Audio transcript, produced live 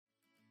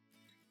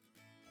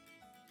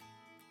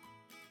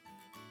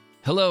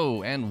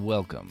Hello and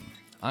welcome.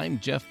 I'm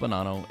Jeff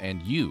Bonanno,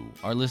 and you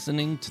are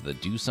listening to the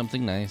Do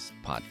Something Nice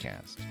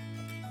podcast.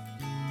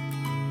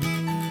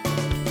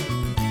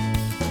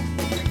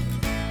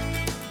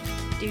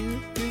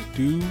 Do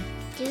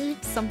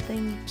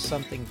something. Do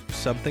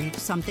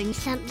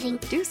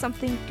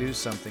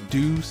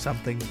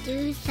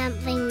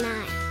something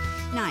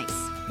nice.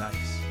 Nice.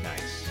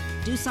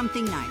 Do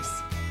something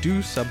nice.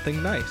 Do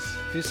something nice.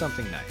 Do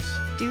something nice.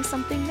 Do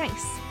something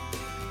nice.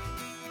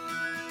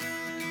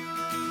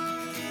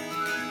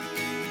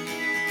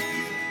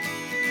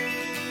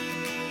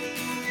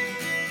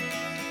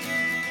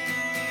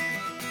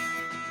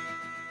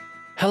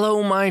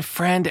 Hello, my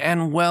friend,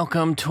 and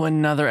welcome to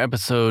another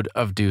episode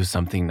of Do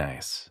Something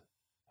Nice.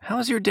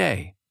 How's your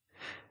day?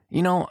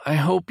 I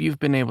hope you've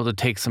been able to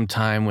take some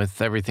time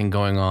with everything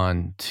going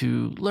on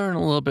to learn a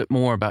little bit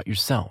more about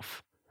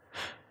yourself.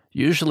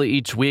 Usually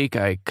each week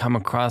I come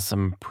across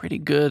some pretty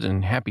good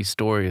and happy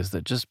stories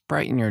that just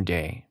brighten your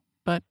day,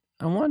 but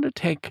I wanted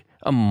to take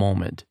a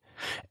moment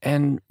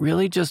and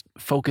really just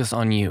focus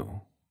on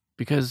you,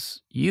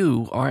 because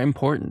you are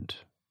important.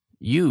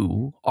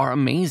 You are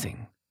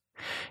amazing.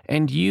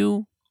 And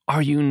you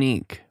are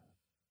unique.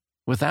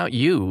 Without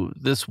you,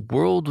 this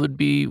world would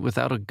be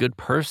without a good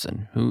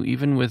person who,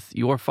 even with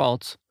your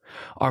faults,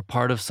 are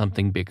part of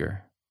something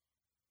bigger.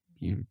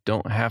 You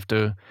don't have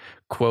to,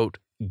 quote,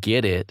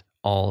 get it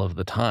all of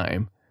the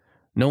time.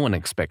 No one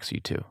expects you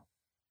to.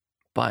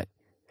 But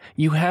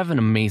you have an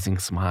amazing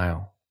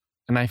smile,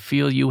 and I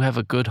feel you have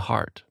a good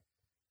heart.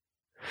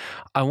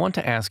 I want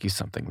to ask you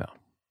something, though.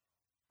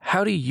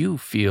 How do you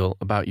feel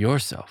about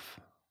yourself?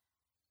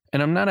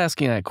 And I'm not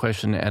asking that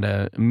question at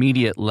an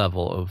immediate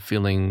level of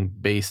feeling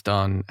based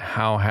on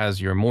how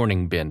has your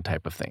morning been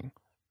type of thing.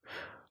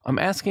 I'm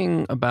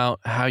asking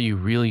about how you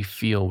really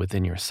feel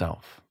within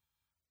yourself.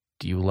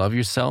 Do you love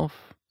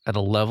yourself at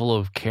a level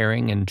of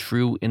caring and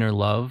true inner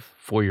love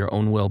for your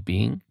own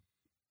well-being?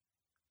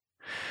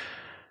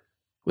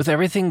 With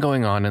everything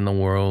going on in the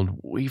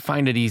world, we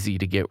find it easy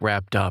to get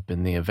wrapped up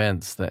in the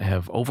events that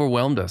have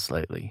overwhelmed us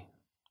lately.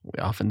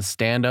 We often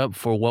stand up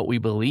for what we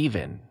believe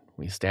in.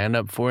 We stand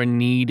up for a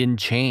need and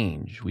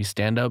change. We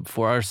stand up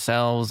for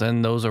ourselves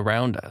and those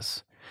around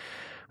us.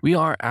 We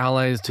are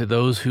allies to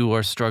those who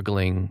are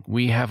struggling.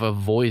 We have a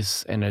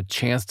voice and a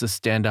chance to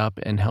stand up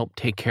and help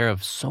take care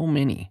of so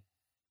many.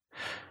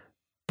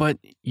 But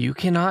you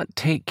cannot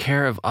take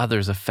care of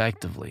others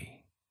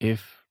effectively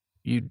if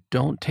you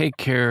don't take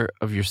care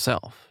of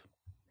yourself.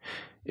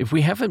 If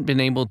we haven't been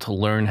able to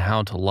learn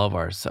how to love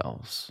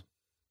ourselves,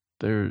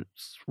 there's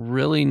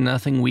really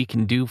nothing we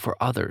can do for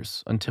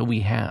others until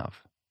we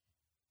have.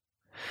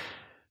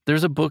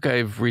 There's a book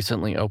I've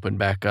recently opened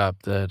back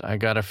up that I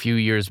got a few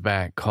years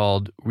back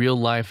called Real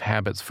Life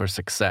Habits for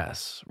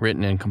Success,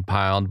 written and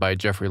compiled by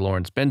Jeffrey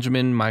Lawrence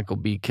Benjamin, Michael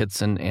B.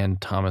 Kitson, and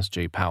Thomas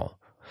J. Powell.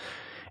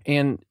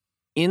 And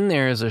in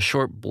there is a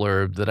short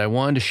blurb that I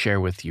wanted to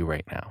share with you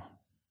right now.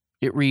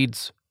 It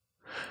reads,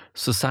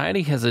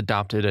 "Society has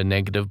adopted a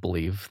negative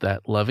belief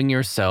that loving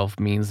yourself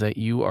means that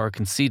you are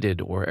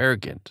conceited or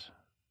arrogant.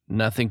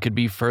 Nothing could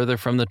be further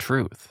from the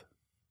truth.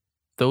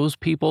 Those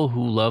people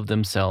who love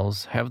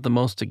themselves have the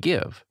most to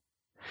give.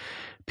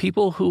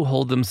 People who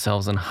hold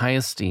themselves in high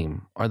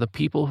esteem are the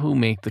people who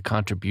make the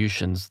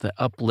contributions that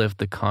uplift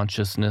the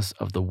consciousness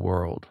of the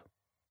world.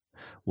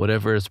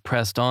 Whatever is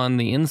pressed on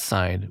the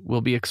inside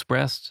will be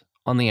expressed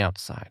on the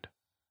outside."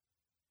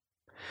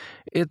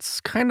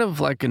 It's kind of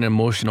like an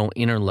emotional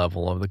inner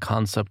level of the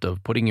concept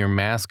of putting your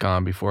mask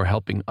on before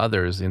helping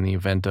others in the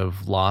event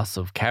of loss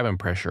of cabin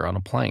pressure on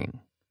a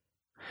plane.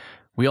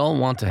 We all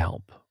want to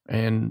help.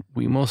 And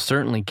we most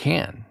certainly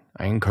can.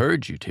 I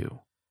encourage you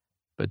to.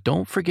 But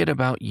don't forget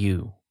about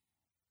you.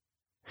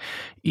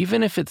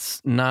 Even if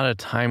it's not a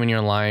time in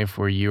your life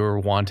where you're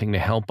wanting to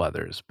help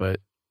others,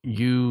 but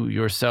you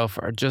yourself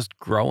are just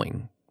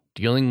growing,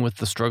 dealing with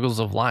the struggles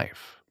of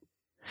life.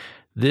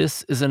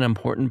 This is an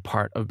important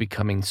part of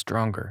becoming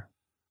stronger.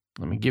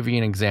 Let me give you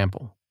an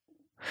example.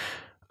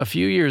 A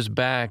few years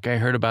back, I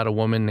heard about a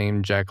woman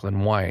named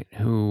Jacqueline White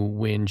who,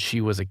 when she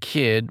was a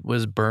kid,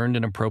 was burned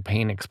in a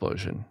propane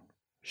explosion.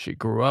 She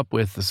grew up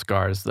with the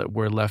scars that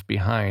were left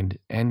behind,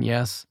 and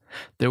yes,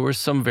 there were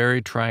some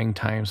very trying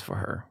times for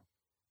her.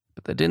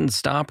 But that didn't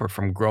stop her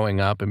from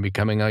growing up and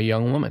becoming a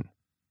young woman.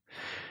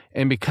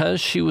 And because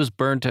she was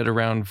burnt at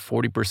around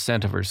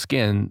 40% of her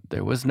skin,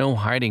 there was no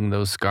hiding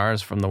those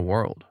scars from the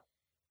world.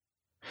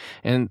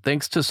 And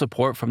thanks to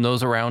support from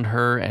those around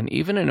her and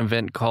even an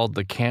event called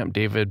the Camp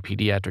David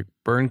Pediatric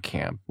Burn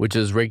Camp, which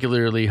is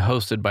regularly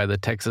hosted by the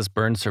Texas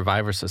Burn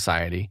Survivor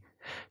Society,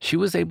 she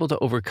was able to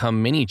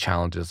overcome many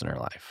challenges in her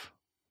life.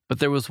 But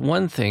there was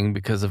one thing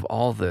because of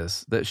all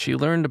this that she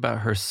learned about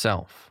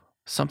herself,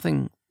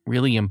 something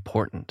really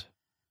important.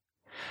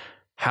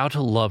 How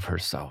to love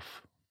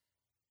herself.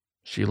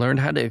 She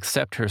learned how to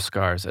accept her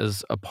scars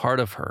as a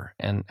part of her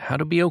and how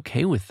to be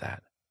okay with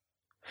that.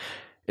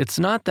 It's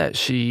not that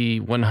she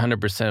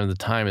 100% of the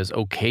time is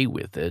okay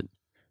with it,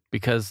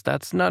 because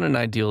that's not an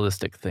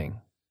idealistic thing.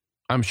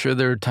 I'm sure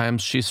there are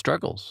times she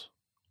struggles.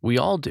 We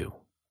all do.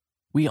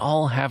 We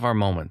all have our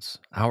moments,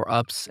 our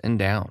ups and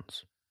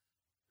downs.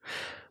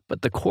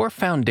 But the core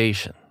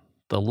foundation,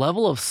 the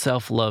level of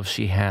self-love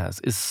she has,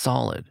 is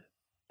solid,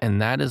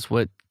 and that is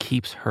what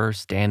keeps her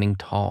standing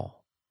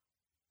tall.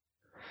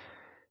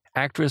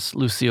 Actress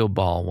Lucille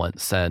Ball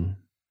once said,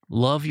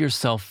 "Love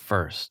yourself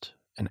first,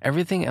 and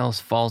everything else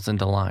falls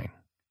into line.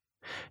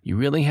 You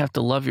really have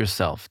to love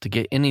yourself to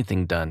get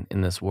anything done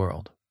in this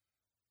world."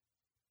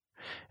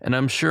 And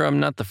I'm sure I'm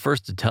not the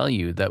first to tell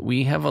you that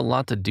we have a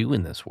lot to do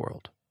in this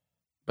world.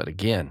 But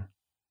again,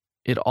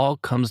 it all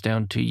comes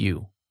down to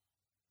you.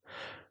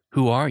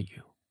 Who are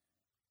you?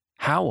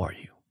 How are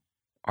you?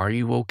 Are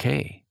you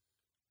okay?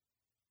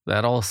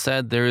 That all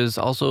said, there is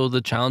also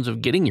the challenge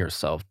of getting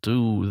yourself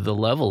to the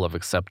level of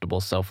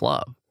acceptable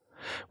self-love,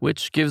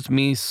 which gives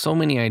me so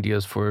many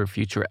ideas for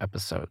future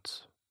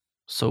episodes.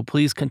 So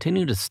please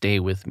continue to stay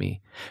with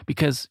me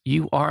because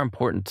you are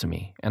important to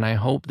me, and I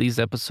hope these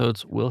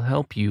episodes will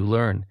help you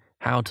learn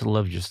how to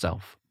love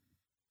yourself.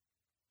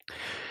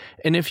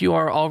 And if you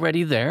are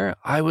already there,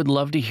 I would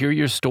love to hear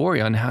your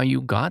story on how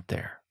you got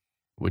there.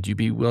 Would you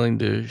be willing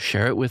to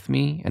share it with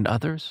me and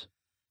others?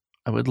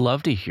 I would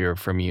love to hear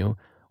from you,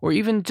 or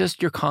even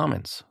just your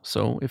comments.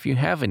 So if you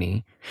have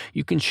any,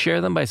 you can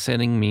share them by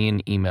sending me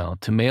an email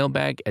to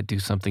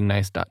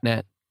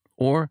mailbag@dosomethingnice.net,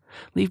 or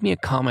leave me a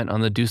comment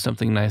on the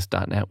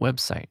dosomethingnice.net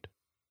website.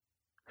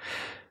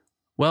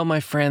 Well,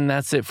 my friend,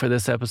 that's it for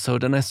this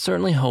episode, and I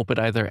certainly hope it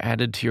either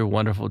added to your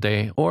wonderful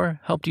day or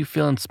helped you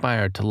feel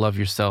inspired to love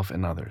yourself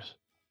and others.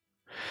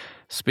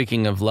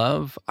 Speaking of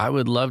love, I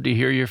would love to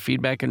hear your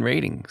feedback and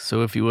ratings.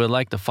 So if you would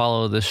like to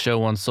follow this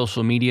show on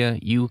social media,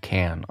 you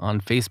can on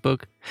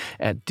Facebook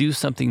at Do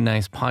Something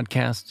Nice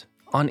Podcast,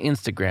 on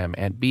Instagram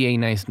at BA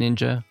Nice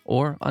Ninja,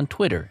 or on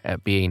Twitter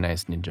at BA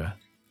Nice Ninja.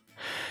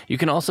 You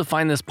can also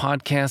find this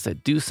podcast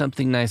at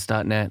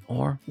dosomethingnice.net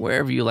or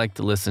wherever you like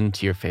to listen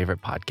to your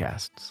favorite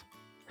podcasts.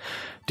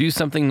 Do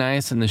Something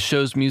Nice and the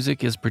show's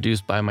music is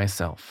produced by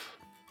myself.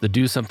 The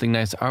Do Something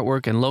Nice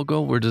artwork and logo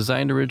were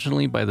designed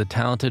originally by the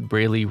talented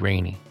Braylee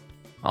Rainey.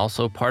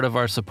 Also, part of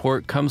our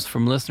support comes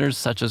from listeners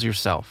such as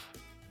yourself.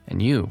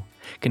 And you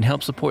can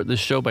help support this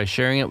show by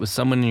sharing it with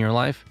someone in your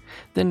life,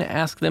 then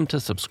ask them to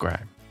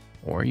subscribe.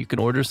 Or you can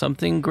order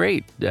something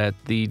great at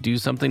the Do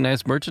Something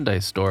Nice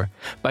merchandise store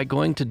by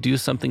going to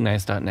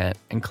dosomethingnice.net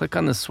and click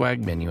on the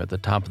swag menu at the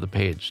top of the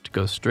page to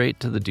go straight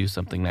to the Do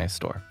Something Nice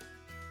store.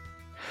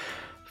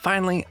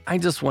 Finally, I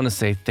just want to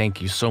say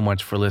thank you so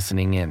much for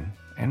listening in.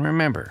 And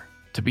remember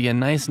to be a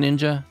nice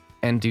ninja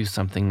and do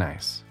something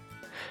nice.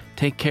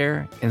 Take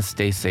care and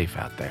stay safe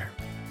out there.